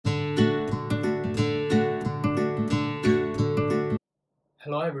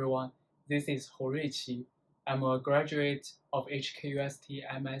Hello everyone, this is Ruiqi. I'm a graduate of HKUST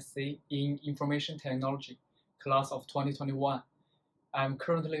MSc in Information Technology, class of 2021. I'm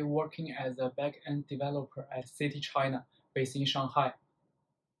currently working as a backend developer at City China, based in Shanghai.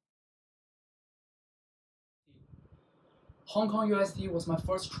 Hong Kong UST was my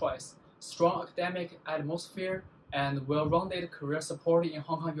first choice. Strong academic atmosphere and well-rounded career support in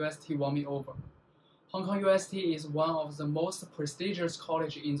Hong Kong UST won me over. Hong Kong UST is one of the most prestigious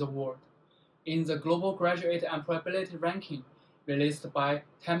colleges in the world. In the Global Graduate Employability Ranking released by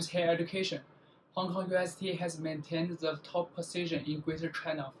Times Higher Education, Hong Kong UST has maintained the top position in Greater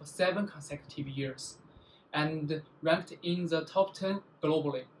China for 7 consecutive years and ranked in the top 10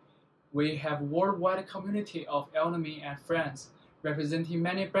 globally. We have a worldwide community of alumni and friends representing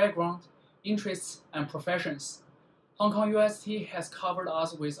many backgrounds, interests, and professions. Hong Kong UST has covered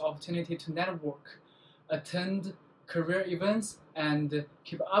us with opportunity to network, attend career events, and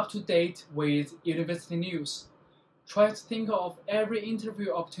keep up to date with university news. Try to think of every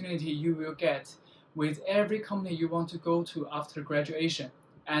interview opportunity you will get with every company you want to go to after graduation,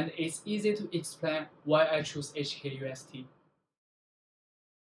 and it's easy to explain why I choose HKUST.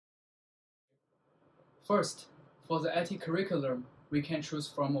 First, for the IT curriculum, we can choose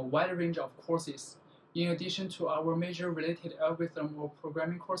from a wide range of courses. In addition to our major related algorithm or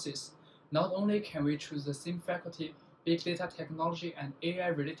programming courses, not only can we choose the same faculty, big data technology, and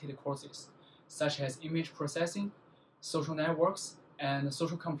AI-related courses, such as image processing, social networks, and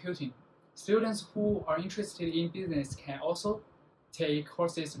social computing. Students who are interested in business can also take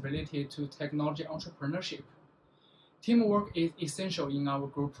courses related to technology entrepreneurship. Teamwork is essential in our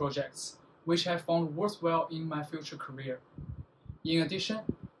group projects, which I found worthwhile in my future career. In addition,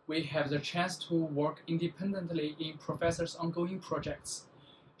 we have the chance to work independently in professors' ongoing projects.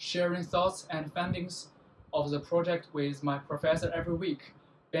 Sharing thoughts and findings of the project with my professor every week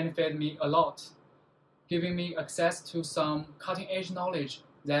benefit me a lot, giving me access to some cutting-edge knowledge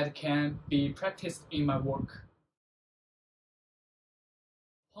that can be practiced in my work.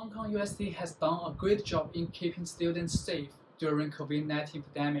 Hong Kong UST has done a great job in keeping students safe during COVID-19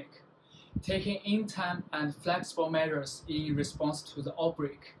 pandemic, taking in-time and flexible measures in response to the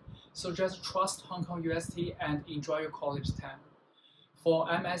outbreak. So just trust Hong Kong UST and enjoy your college time. For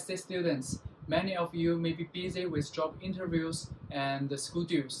MSc students, many of you may be busy with job interviews and school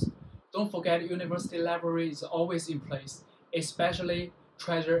dues. Don't forget university library is always in place, especially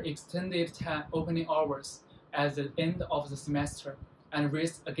treasure extended time opening hours at the end of the semester and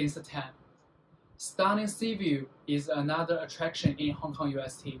race against the time. Stunning sea view is another attraction in Hong Kong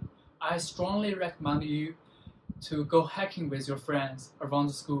UST. I strongly recommend you to go hiking with your friends around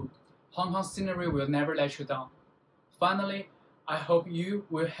the school. Hong Kong scenery will never let you down. Finally, I hope you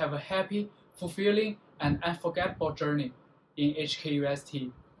will have a happy, fulfilling, and unforgettable journey in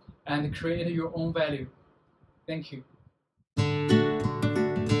HKUST and create your own value. Thank you.